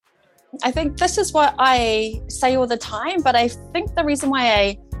I think this is what I say all the time, but I think the reason why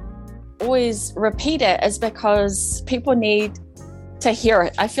I always repeat it is because people need to hear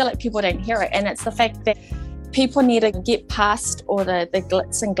it. I feel like people don't hear it. And it's the fact that people need to get past all the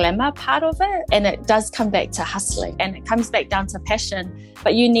glitz and glamour part of it. And it does come back to hustling and it comes back down to passion.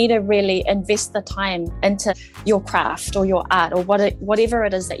 But you need to really invest the time into your craft or your art or whatever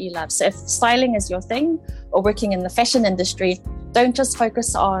it is that you love. So if styling is your thing or working in the fashion industry, don't just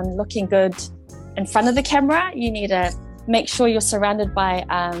focus on looking good in front of the camera. You need to make sure you're surrounded by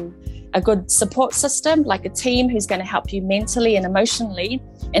a good support system, like a team who's going to help you mentally and emotionally,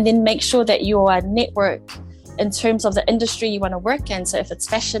 and then make sure that your network in terms of the industry you want to work in, so if it's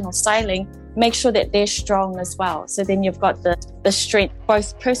fashion or styling, make sure that they're strong as well. So then you've got the strength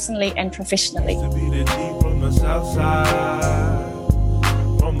both personally and professionally.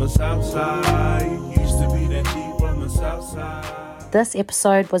 This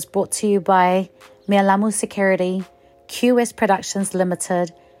episode was brought to you by Mealamu Security, QS Productions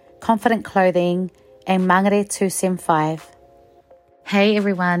Limited, Confident Clothing, and Mangere 275. Hey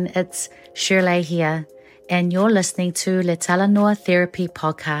everyone, it's Shirley here, and you're listening to Le Talanoa Therapy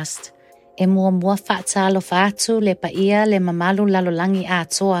Podcast. E mua whaatalofa atu le paia le mamalu lalolangi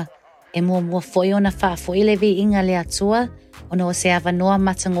atoa. E mua foi ona whaafoi le vi inga le atua, ona o se awanoa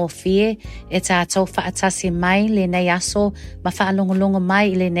matango fie, e tātou whaatasi mai le nei aso, ma whaalongolongo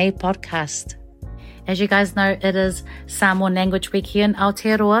mai le nei podcast. As you guys know, it is Samoan Language Week here in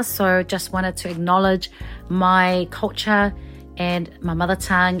Aotearoa, so just wanted to acknowledge my culture and my mother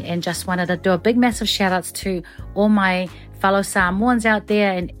tongue, and just wanted to do a big massive shout outs to all my fellow Samoans out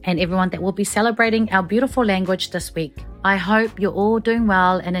there and everyone that will be celebrating our beautiful language this week. I hope you're all doing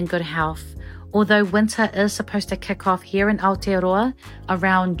well and in good health. Although winter is supposed to kick off here in Aotearoa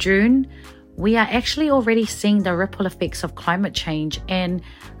around June, we are actually already seeing the ripple effects of climate change, and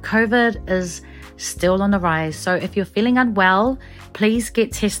COVID is still on the rise. So if you're feeling unwell, please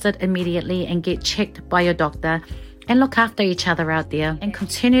get tested immediately and get checked by your doctor, and look after each other out there, and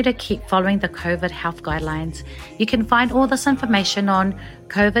continue to keep following the COVID health guidelines. You can find all this information on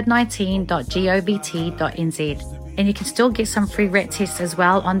covid19.govt.nz, and you can still get some free rat tests as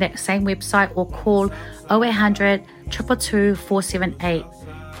well on that same website, or call 0800 222 478.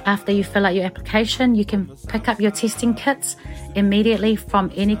 After you fill out your application, you can pick up your testing kits immediately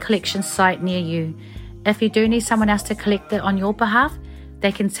from any collection site near you. If you do need someone else to collect it on your behalf,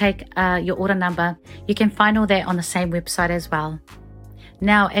 they can take your order number. You can find all that on the same website as well.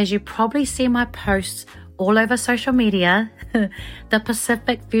 Now, as you probably see my posts all over social media, the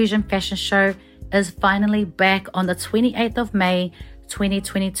Pacific Fusion Fashion Show is finally back on the 28th of May,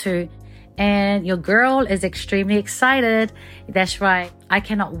 2022. And your girl is extremely excited. That's right. I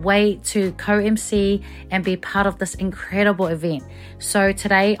cannot wait to co-MC and be part of this incredible event. So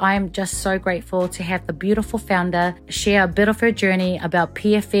today I am just so grateful to have the beautiful founder share a bit of her journey about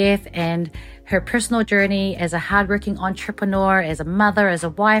PFF and her personal journey as a hardworking entrepreneur, as a mother, as a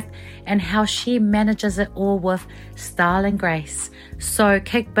wife, and how she manages it all with style and grace. So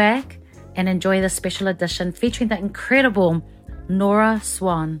kick back and enjoy this special edition featuring the incredible Nora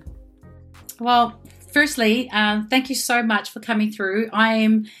Swan. Well, firstly, thank you so much for coming through. I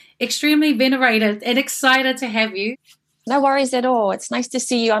am extremely venerated and excited to have you. No worries at all. It's nice to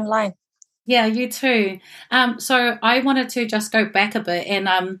see you online. Yeah, you too. So I wanted to just go back a bit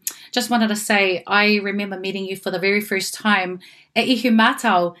and just wanted to say I remember meeting you for the very first time at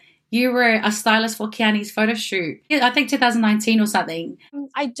Ihumatao. You were a stylist for Kiani's photo shoot. I think 2019 or something.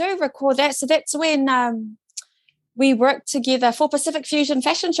 I do recall that. So that's when we worked together for Pacific Fusion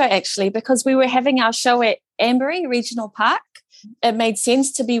Fashion Show, actually, because we were having our show at Ambury Regional Park. It made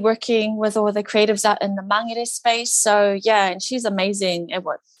sense to be working with all the creatives out in the Mangere space. So, yeah, and she's amazing at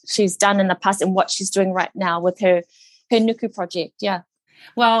what she's done in the past and what she's doing right now with her Nuku project, yeah.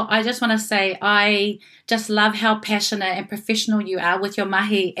 Well, I just want to say I just love how passionate and professional you are with your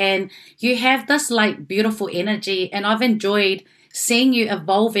mahi, and you have this like beautiful energy, and I've enjoyed seeing you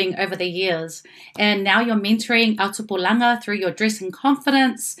evolving over the years. And now you're mentoring Autupolanga through your Dress and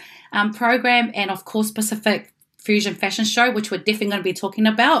Confidence program, and of course Pacific Fusion Fashion Show, which we're definitely going to be talking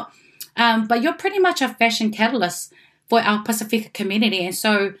about. But you're pretty much a fashion catalyst for our Pacifica community, and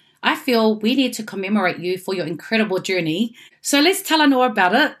so I feel we need to commemorate you for your incredible journey. So let's tell Anoa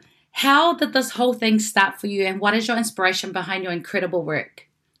about it. How did this whole thing start for you, and what is your inspiration behind your incredible work?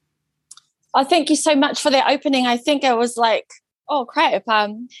 Oh, thank you so much for that opening. I think I was like, oh crap,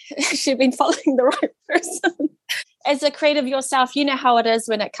 she'd been following the right person. As a creative yourself, you know how it is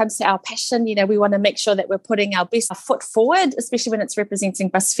when it comes to our passion. You know, we want to make sure that we're putting our best foot forward, especially when it's representing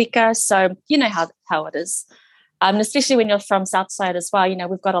Pacifica. So you know how it is. Especially when you're from Southside as well. You know,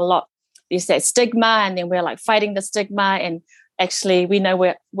 we've got a lot there's that stigma, and then we're like fighting the stigma, and actually we know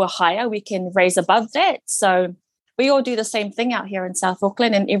we're higher, we can raise above that. So we all do the same thing out here in South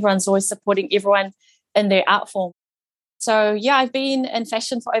Auckland, and everyone's always supporting everyone in their art form. So yeah, I've been in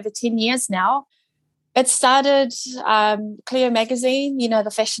fashion for over 10 years now. It started Cleo magazine,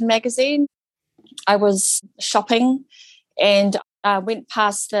 the fashion magazine. I was shopping and went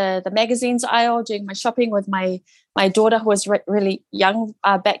past the magazine's aisle doing my shopping with my daughter, who was really young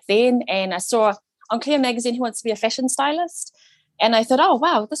back then. And I saw on Cleo magazine who wants to be a fashion stylist. And I thought, oh,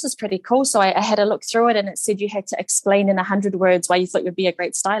 wow, this is pretty cool. So I had a look through it, and it said you had to explain in 100 words why you thought you'd be a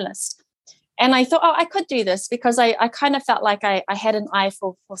great stylist. And I thought, oh, I could do this, because I kind of felt like I had an eye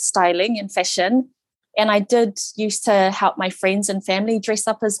for styling and fashion. And I did used to help my friends and family dress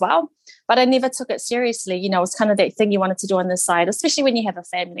up as well. But I never took it seriously. It was kind of that thing you wanted to do on the side, especially when you have a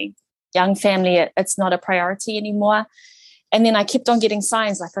family, young family, it's not a priority anymore. And then I kept on getting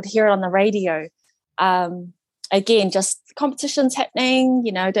signs, like I'd hear it on the radio. Again, just competitions happening,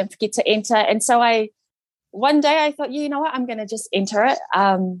 don't forget to enter. And so one day I thought, you know what, I'm going to just enter it.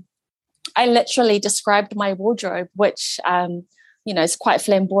 I literally described my wardrobe, which, is quite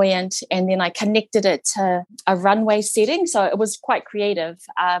flamboyant. And then I connected it to a runway setting. So it was quite creative.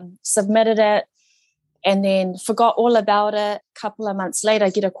 Submitted it and then forgot all about it. A couple of months later,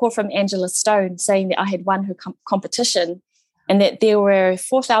 I get a call from Angela Stone saying that I had won her competition and that there were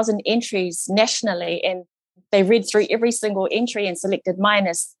 4,000 entries nationally. And they read through every single entry and selected mine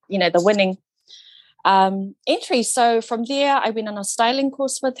as, the winning entry. So from there, I went on a styling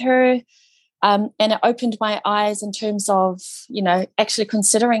course with her, and it opened my eyes in terms of, actually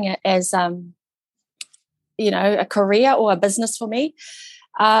considering it as, a career or a business for me.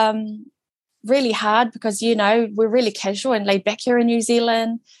 Really hard because, we're really casual and laid back here in New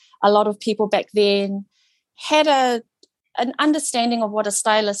Zealand. A lot of people back then had an understanding of what a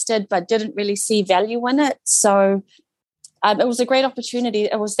stylist did, but didn't really see value in it. So it was a great opportunity.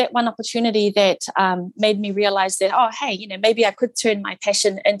 It was that one opportunity that made me realize that, oh, hey, maybe I could turn my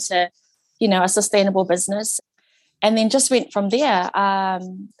passion into, a sustainable business. And then just went from there.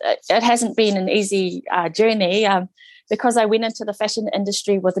 It hasn't been an easy journey because I went into the fashion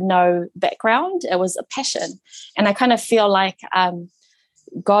industry with no background. It was a passion. And I kind of feel like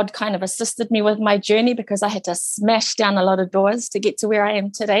God kind of assisted me with my journey because I had to smash down a lot of doors to get to where I am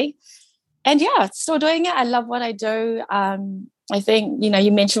today. And yeah, still doing it. I love what I do. I think,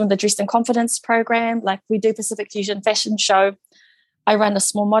 you mentioned the Dressed in Confidence program, like we do Pacific Fusion Fashion Show. I run a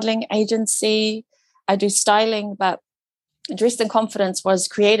small modeling agency. I do styling, but Dressed in Confidence was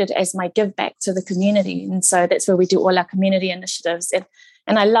created as my give back to the community. And so that's where we do all our community initiatives.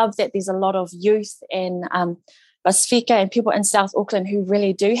 And I love that there's a lot of youth and Pasifika and people in South Auckland who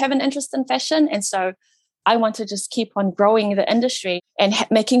really do have an interest in fashion. And so I want to just keep on growing the industry and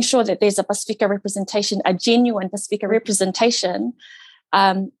making sure that there's a Pasifika representation, a genuine Pasifika representation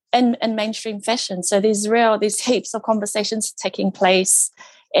in mainstream fashion. So there's heaps of conversations taking place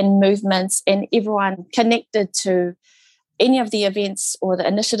and movements and everyone connected to any of the events or the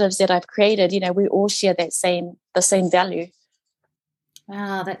initiatives that I've created. We all share the same value.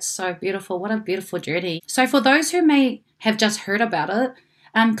 Wow, that's so beautiful. What a beautiful journey. So for those who may have just heard about it,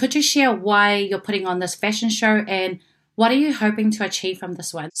 could you share why you're putting on this fashion show and what are you hoping to achieve from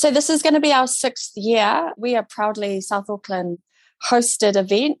this one? So this is going to be our 6th year. We are proudly South Auckland hosted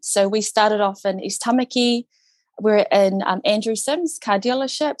event. So we started off in East Tamaki. We're in Andrew Sims car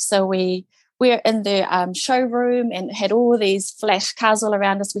dealership. So we're in the showroom and had all these flash cars all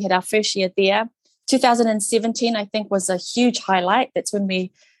around us. We had our first year there. 2017, I think, was a huge highlight. That's when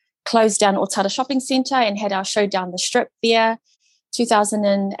we closed down Otara Shopping Centre and had our show down the strip there.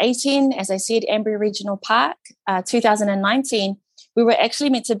 2018, as I said, Ambury Regional Park. 2019, we were actually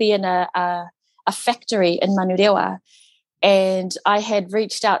meant to be in a factory in Manurewa. And I had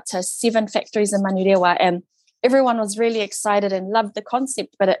reached out to 7 factories in Manurewa and everyone was really excited and loved the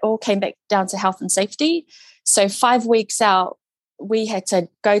concept, but it all came back down to health and safety. So 5 weeks out, we had to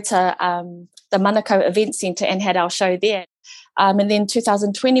go to the Manukau Event Centre and had our show there. And then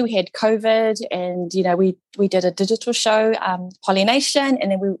 2020, we had COVID and, we did a digital show, Pollination,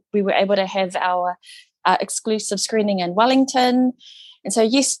 and then we were able to have our exclusive screening in Wellington. And so,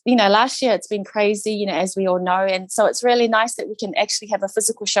 yes, last year it's been crazy, as we all know. And so it's really nice that we can actually have a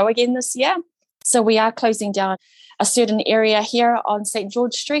physical show again this year. So we are closing down a certain area here on St.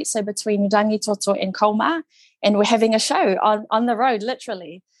 George Street, so between Rangitoto and Kauma, and we're having a show on the road,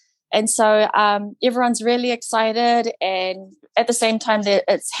 literally. And so everyone's really excited, and at the same time,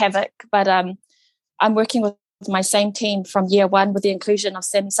 it's havoc. But I'm working with my same team from year one with the inclusion of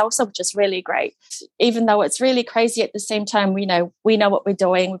Sammy Salsa, which is really great. Even though it's really crazy at the same time, we know what we're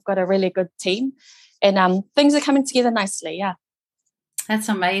doing. We've got a really good team and things are coming together nicely. Yeah. That's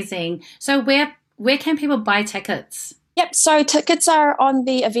amazing. So where can people buy tickets? Yep. So tickets are on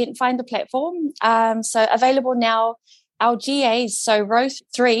the Event Finder platform. So available now. Our GAs, so row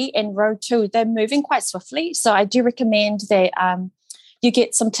 3 and row 2, they're moving quite swiftly. So I do recommend that you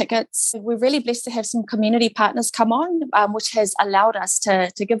get some tickets. We're really blessed to have some community partners come on, which has allowed us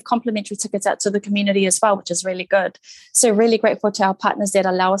to give complimentary tickets out to the community as well, which is really good. So really grateful to our partners that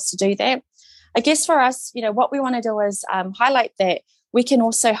allow us to do that. I guess for us, what we want to do is highlight that we can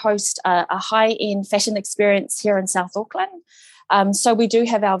also host a high-end fashion experience here in South Auckland. So we do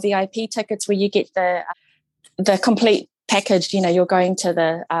have our VIP tickets where you get the complete package. You're going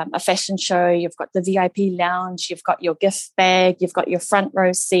to a fashion show, you've got the VIP lounge, you've got your gift bag, you've got your front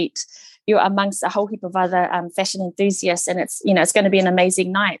row seat, you're amongst a whole heap of other fashion enthusiasts, and it's going to be an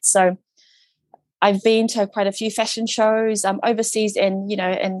amazing night. So I've been to quite a few fashion shows overseas and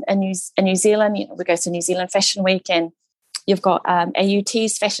in New Zealand. We go to New Zealand Fashion Week, and you've got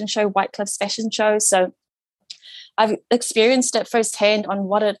AUT's fashion show, White Cliff's fashion show. So I've experienced it firsthand on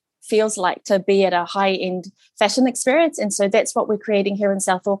what it feels like to be at a high-end fashion experience. And so that's what we're creating here in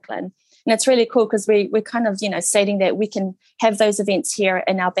South Auckland. And it's really cool because we're kind of, stating that we can have those events here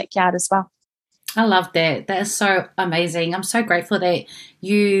in our backyard as well. I love that. That is so amazing. I'm so grateful that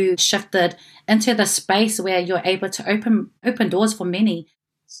you shifted into the space where you're able to open doors for many.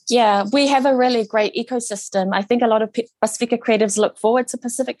 Yeah, we have a really great ecosystem. I think a lot of Pasifika creatives look forward to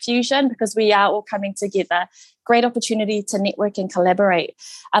Pacific Fusion because we are all coming together. Great opportunity to network and collaborate.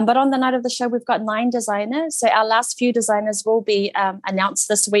 But on the night of the show, we've got 9 designers. So our last few designers will be announced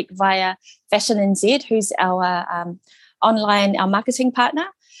this week via Fashion NZ, who's our marketing partner.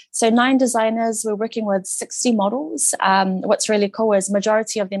 So 9 designers, we're working with 60 models. What's really cool is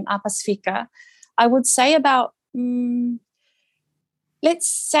majority of them are Pasifika. I would say about... let's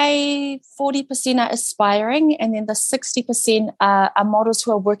say 40% are aspiring, and then the 60% are models who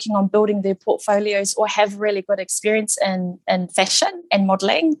are working on building their portfolios or have really good experience in fashion and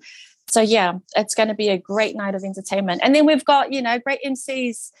modeling. So yeah, it's going to be a great night of entertainment. And then we've got, great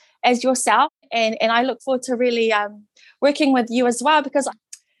MCs as yourself. And I look forward to really working with you as well, because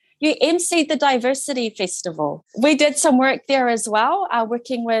you emceed the Diversity Festival. We did some work there as well,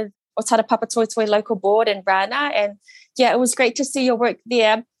 working with Otara Papatoetoe local board in Rana, and yeah, it was great to see your work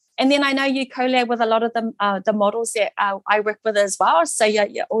there. And then I know you collab with a lot of the models that I work with as well. So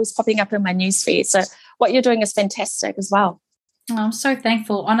you're always popping up in my newsfeed. So what you're doing is fantastic as well. Oh, I'm so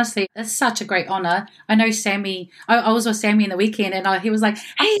thankful. Honestly, it's such a great honor. I know Sammy. I was with Sammy in the weekend, and he was like,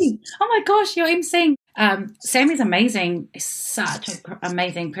 "Hey, oh my gosh, you're emceeing." Sammy's amazing. He's such an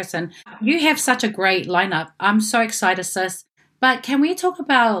amazing person. You have such a great lineup. I'm so excited, sis. But can we talk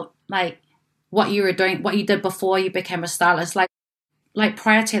about what you were doing, what you did before you became a stylist? Like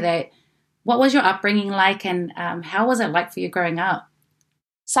prior to that, what was your upbringing like, and how was it like for you growing up?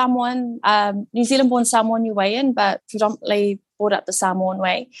 Samoan, New Zealand-born Samoan Niuean, but predominantly brought up the Samoan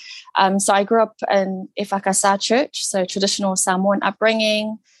way. So I grew up in E Whakasā Church, so traditional Samoan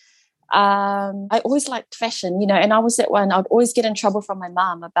upbringing. I always liked fashion, and I was that one. I'd always get in trouble from my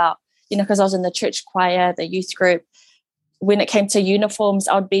mum about, because I was in the church choir, the youth group. When it came to uniforms,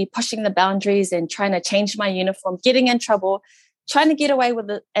 I'd be pushing the boundaries and trying to change my uniform, getting in trouble, trying to get away with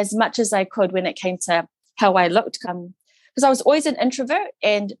it as much as I could when it came to how I looked. Because I was always an introvert,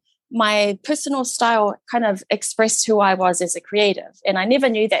 and my personal style kind of expressed who I was as a creative. And I never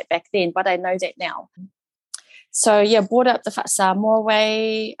knew that back then, but I know that now. So yeah, brought up the Samoa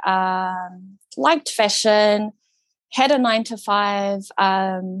way, liked fashion, had a 9-to-5.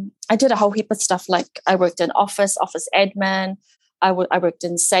 I did a whole heap of stuff. Like I worked in office admin. I worked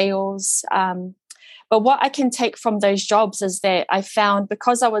in sales. But what I can take from those jobs is that I found,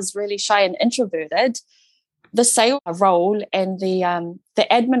 because I was really shy and introverted, the sales role and the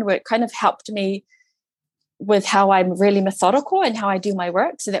admin work kind of helped me with how I'm really methodical and how I do my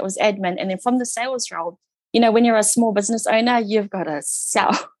work. So that was admin. And then from the sales role, when you're a small business owner, you've got to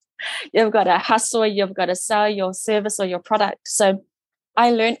sell. You've got to hustle, you've got to sell your service or your product. So I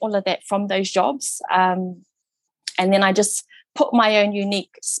learned all of that from those jobs. And then I just put my own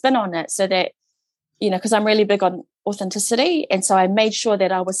unique spin on it so that, because I'm really big on authenticity. And so I made sure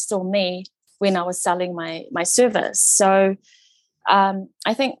that I was still me when I was selling my service. So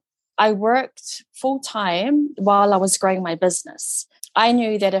I think I worked full time while I was growing my business. I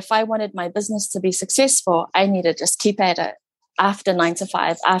knew that if I wanted my business to be successful, I needed to just keep at it. After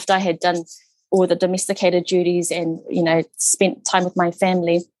 9-to-5, after I had done all the domesticated duties and, spent time with my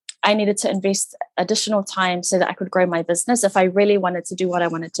family, I needed to invest additional time so that I could grow my business if I really wanted to do what I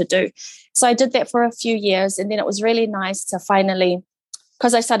wanted to do. So I did that for a few years. And then it was really nice to finally,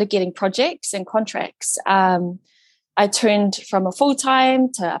 because I started getting projects and contracts, I turned from a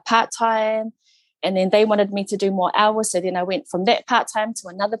full-time to a part-time. And then they wanted me to do more hours. So then I went from that part-time to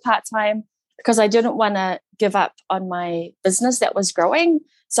another part-time because I didn't want to give up on my business that was growing.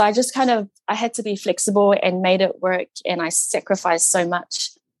 So I just I had to be flexible and made it work. And I sacrificed so much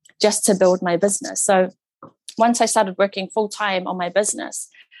just to build my business. So once I started working full-time on my business,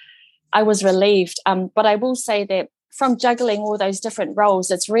 I was relieved. But I will say that from juggling all those different roles,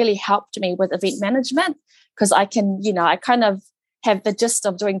 it's really helped me with event management because I can, I kind of have the gist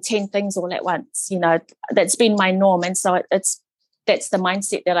of doing 10 things all at once. That's been my norm. And so that's the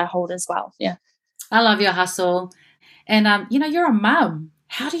mindset that I hold as well. Yeah. I love your hustle. And, you're a mum.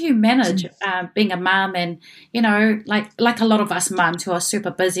 How do you manage being a mum? And, like a lot of us mums who are super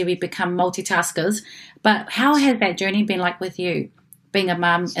busy, we become multitaskers. But how has that journey been like with you, being a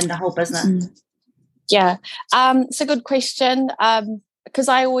mum and the whole business? Yeah, it's a good question because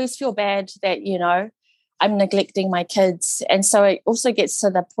I always feel bad that, I'm neglecting my kids. And so it also gets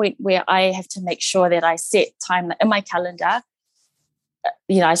to the point where I have to make sure that I set time in my calendar.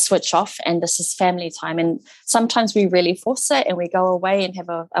 I switch off and this is family time. And sometimes we really force it and we go away and have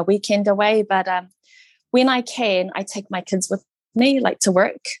a weekend away. But when I can, I take my kids with me, like to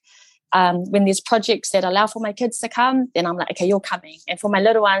work. When there's projects that allow for my kids to come, then I'm like, okay, you're coming. And for my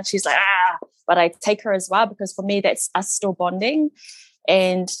little one, she's like, but I take her as well because for me, that's us still bonding.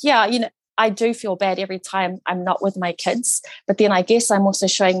 And I do feel bad every time I'm not with my kids. But then I guess I'm also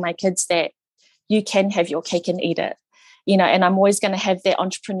showing my kids that you can have your cake and eat it. And I'm always going to have that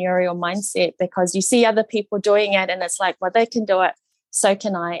entrepreneurial mindset because you see other people doing it and it's like, well, they can do it. So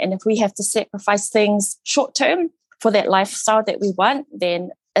can I. And if we have to sacrifice things short term for that lifestyle that we want,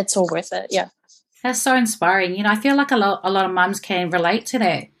 then it's all worth it. Yeah. That's so inspiring. I feel like a lot of mums can relate to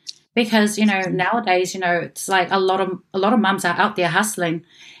that because, nowadays, it's like a lot of mums are out there hustling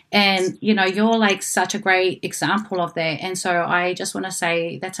and, you're like such a great example of that. And so I just want to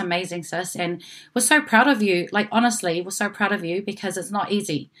say that's amazing, sis. And we're so proud of you. Like, honestly, we're so proud of you because it's not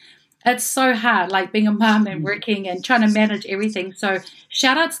easy. It's so hard, like being a mom and working and trying to manage everything. So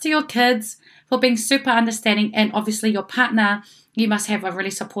shout outs to your kids for being super understanding and obviously your partner. You must have a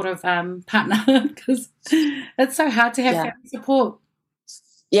really supportive partner because it's so hard to have family support.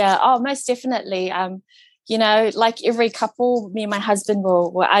 Yeah, most definitely. Like every couple, me and my husband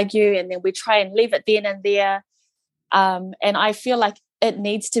will argue and then we try and leave it then and there. And I feel like it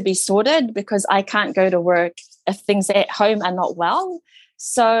needs to be sorted because I can't go to work if things at home are not well.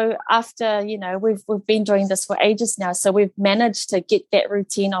 So after, we've been doing this for ages now. So we've managed to get that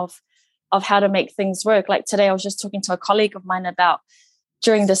routine of how to make things work. Like today, I was just talking to a colleague of mine about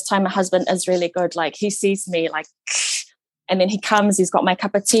during this time, my husband is really good. Like he sees me like, and then he comes, he's got my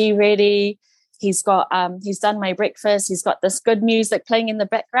cup of tea ready. He's done my breakfast. He's got this good music playing in the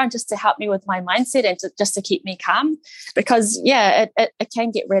background just to help me with my mindset and just to keep me calm because it can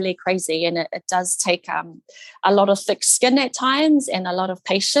get really crazy and it does take a lot of thick skin at times and a lot of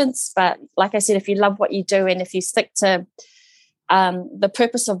patience. But like I said, if you love what you do and if you stick to the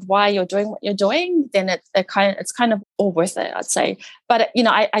purpose of why you're doing what you're doing, then it's kind of all worth it, I'd say. But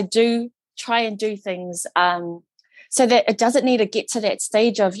I do try and do things so that it doesn't need to get to that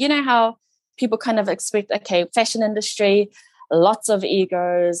stage of how people kind of expect, okay, fashion industry, lots of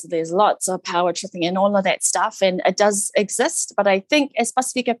egos, there's lots of power tripping and all of that stuff. And it does exist. But I think as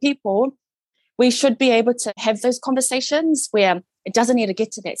Pasifika people, we should be able to have those conversations where it doesn't need to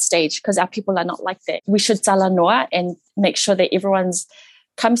get to that stage because our people are not like that. We should tala noa and make sure that everyone's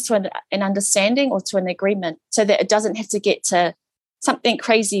comes to an understanding or to an agreement so that it doesn't have to get to something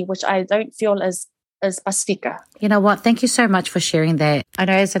crazy, which I don't feel is Pasifika. You know what? Thank you so much for sharing that. I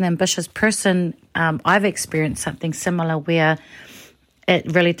know as an ambitious person, I've experienced something similar where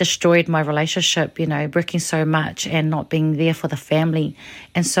it really destroyed my relationship, working so much and not being there for the family.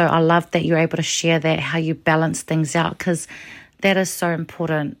 And so I love that you're able to share that, how you balance things out, because that is so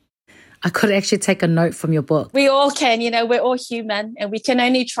important. I could actually take a note from your book. We all can, we're all human and we can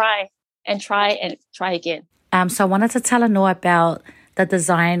only try and try again. So I wanted to tell Anoa about the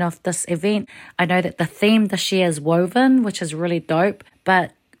design of this event. I know that the theme this year is woven, which is really dope,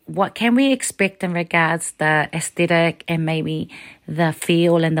 but what can we expect in regards the aesthetic and maybe the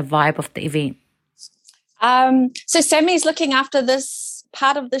feel and the vibe of the event? So Sammy's looking after this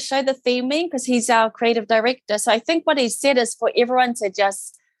part of the show, the theming, because he's our creative director. So I think what he said is for everyone to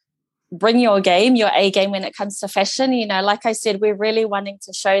just bring your A game when it comes to fashion. Like I said, we're really wanting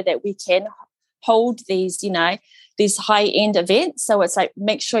to show that we can hold these, these high-end events. So it's like,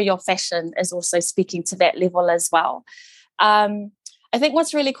 make sure your fashion is also speaking to that level as well. I think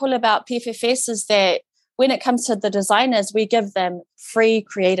what's really cool about PFFS is that when it comes to the designers, we give them free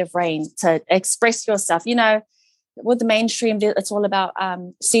creative reign to express yourself. With the mainstream, it's all about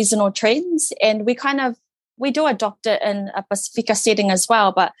seasonal trends, and we do adopt it in a Pacifica setting as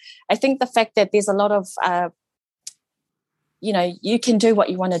well. But I think the fact that there's a lot of, you can do what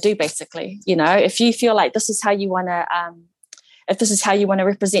you want to do, basically. If you feel like this is how you want to, if this is how you want to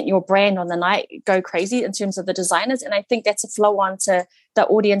represent your brand on the night, go crazy in terms of the designers. And I think that's a flow on to the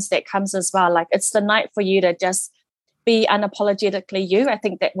audience that comes as well. Like, it's the night for you to just be unapologetically you. I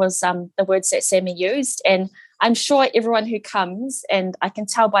think that was the words that Sammy used. And I'm sure everyone who comes, and I can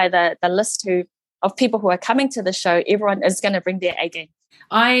tell by the list of people who are coming to the show, everyone is going to bring their A game.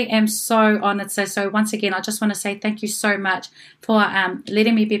 I am so honored. So once again, I just want to say thank you so much for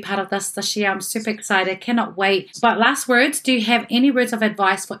letting me be part of this year. I'm super excited. Cannot wait. But last words, do you have any words of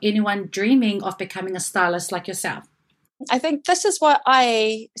advice for anyone dreaming of becoming a stylist like yourself? I think this is what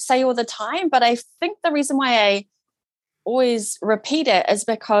I say all the time, but I think the reason why I always repeat it is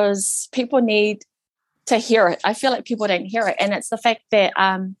because people need to hear it. I feel like people don't hear it. And it's the fact that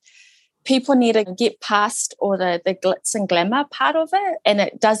people need to get past all the glitz and glamour part of it. And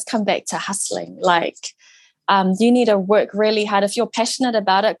it does come back to hustling. Like, you need to work really hard if you're passionate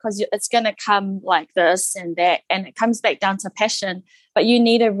about it, because it's going to come like this and that. And it comes back down to passion. But you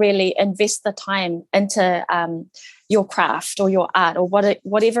need to really invest the time into your craft or your art or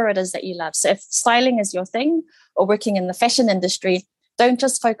whatever it is that you love. So if styling is your thing, or working in the fashion industry, don't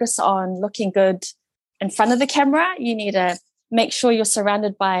just focus on looking good in front of the camera. You need to make sure you're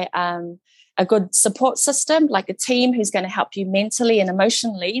surrounded by a good support system, like a team who's going to help you mentally and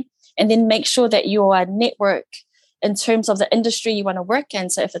emotionally, and then make sure that your network in terms of the industry you want to work in,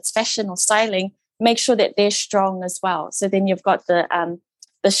 so if it's fashion or styling, make sure that they're strong as well. So then you've got the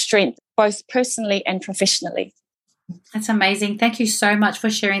strength, both personally and professionally. That's amazing. Thank you so much for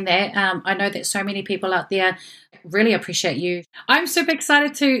sharing that. I know that so many people out there really appreciate you. I'm super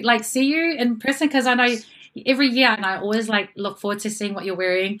excited to see you in person, because I know every year, and I always look forward to seeing what you're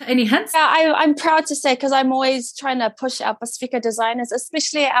wearing. Any hints? Yeah, I'm proud to say, because I'm always trying to push our Pacifica designers,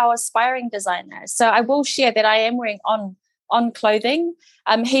 especially our aspiring designers. So I will share that I am wearing on clothing.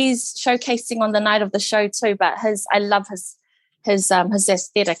 He's showcasing on the night of the show too, but I love his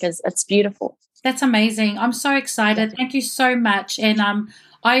aesthetic. It's beautiful. That's amazing. I'm so excited. Thank you so much. And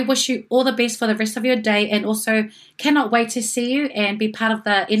I wish you all the best for the rest of your day, and also cannot wait to see you and be part of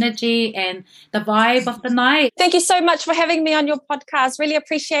the energy and the vibe of the night. Thank you so much for having me on your podcast. Really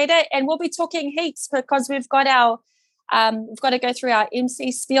appreciate it. And we'll be talking heaps, because we've got to go through our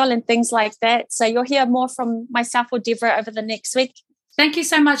MC spiel and things like that. So you'll hear more from myself or Deborah over the next week. Thank you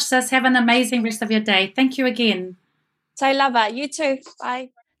so much, sis. Have an amazing rest of your day. Thank you again. So lava. You too. Bye.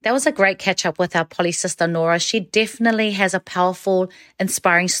 That was a great catch up with our poly sister, Nora. She definitely has a powerful,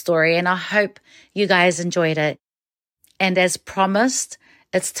 inspiring story, and I hope you guys enjoyed it. And as promised,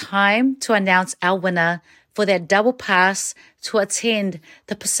 it's time to announce our winner for that double pass to attend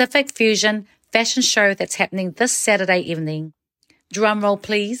the Pacific Fusion fashion show that's happening this Saturday evening. Drum roll,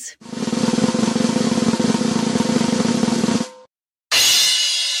 please.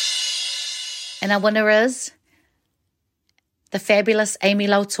 And our winner is the fabulous Amy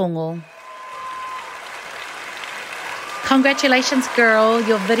Lautongo. Congratulations, girl.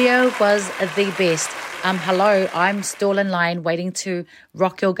 Your video was the best. Hello, I'm still in line waiting to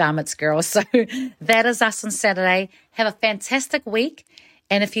rock your garments, girl. So that is us on Saturday. Have a fantastic week.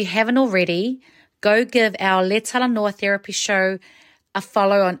 And if you haven't already, go give our Le Tala Noa Therapy Show a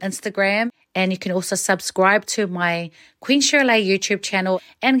follow on Instagram. And you can also subscribe to my Queen Shirley YouTube channel.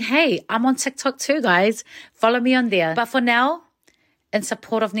 And hey, I'm on TikTok too, guys. Follow me on there. But for now, in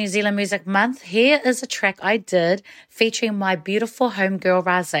support of New Zealand Music Month, here is a track I did featuring my beautiful homegirl,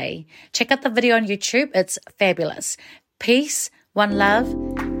 Razé. Check out the video on YouTube. It's fabulous. Peace, one love,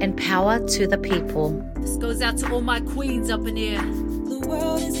 and power to the people. This goes out to all my queens up in here. The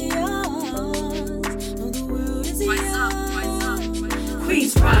world is yours. The world is yours.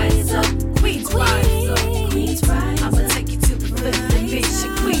 Queens rise up. Queens rise up. Queens rise up. I'ma take you to the fifth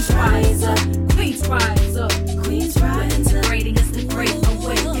dimension. Queens rise up. Queens rise up. Queens rise up. Integrating us the great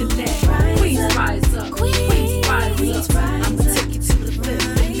awakening. Queens rise up. Queens rise up. I'ma take you to the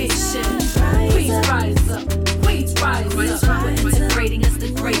fifth dimension. Queens rise up. Queens rise up. Integrating us the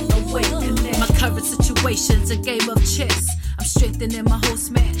great awakening. My current situation's a game of chess. I'm strength Reflecting in my whole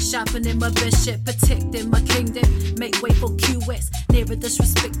smash, shopping in my best shit, protecting my kingdom. Make way for QS, never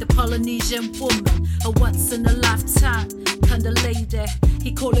disrespect the Polynesian woman. A once in a lifetime kinda lady.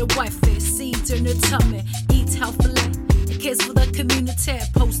 He call it wifey, seeds in her tummy, eats healthily. It cares for the community,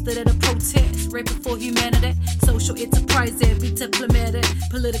 posted at a protest, raping for humanity. Social enterprise, be diplomatic,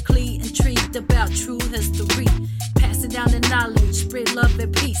 politically intrigued about true history. Passing down the knowledge, spread love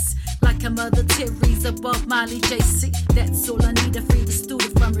and peace. Like a Mother Teresa above Miley JC. That's all I need to free the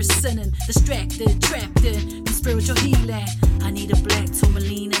student from her sinning. Distracted, trapped in spiritual healing. I need a black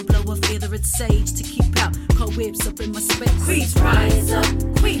tourmaline and blow a feathered sage to keep out cobwebs up in my space. Queens rise up,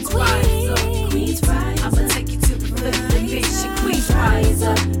 Queens rise up, Queens rise up. I'ma take you to the fifth dimension. Queens rise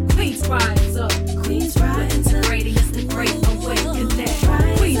up, Queens rise up, Queens rise up. We're integrating as the great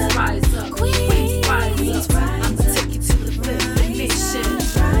awakening. Queens rise up, Queens rise up. I'ma take you to the fifth dimension.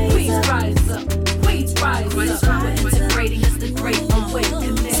 Queens rise up, Queens rise up. We're integrating as the great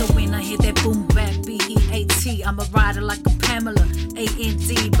awakening. So when I hear that boom bap, B-E-A-T, I'm a rider like a Pamela,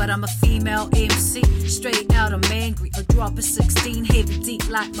 A-N-D, but I'm a female MC. Straight out, I'm angry. A drop of 16, heavy deep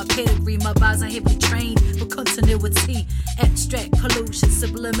like my pedigree. My bars are heavily trained for continuity. Abstract pollution,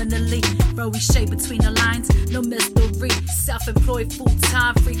 subliminally. Throwy shade between the lines, no mystery. Self-employed,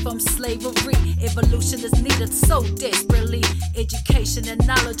 full-time, free from slavery. Evolution is needed so desperately. Education and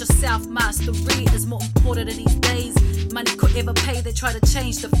knowledge of self-mastery is more important in these days. Money could ever pay, they try to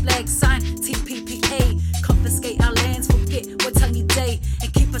change the flag sign. TPPA, confiscate our lands, forget what tiny day,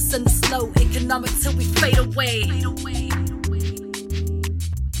 and keep us in the slow economic till we fade away.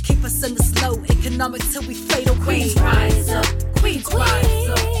 Keep us in the slow economic till we fade away. Queens rise up, Queens rise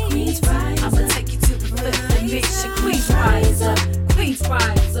up, Queens rise up. I'ma take you to the fifth dimension. Queens rise up, Queens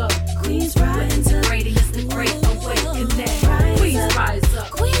rise up, Queens rise up. We're integrating as the great awakening.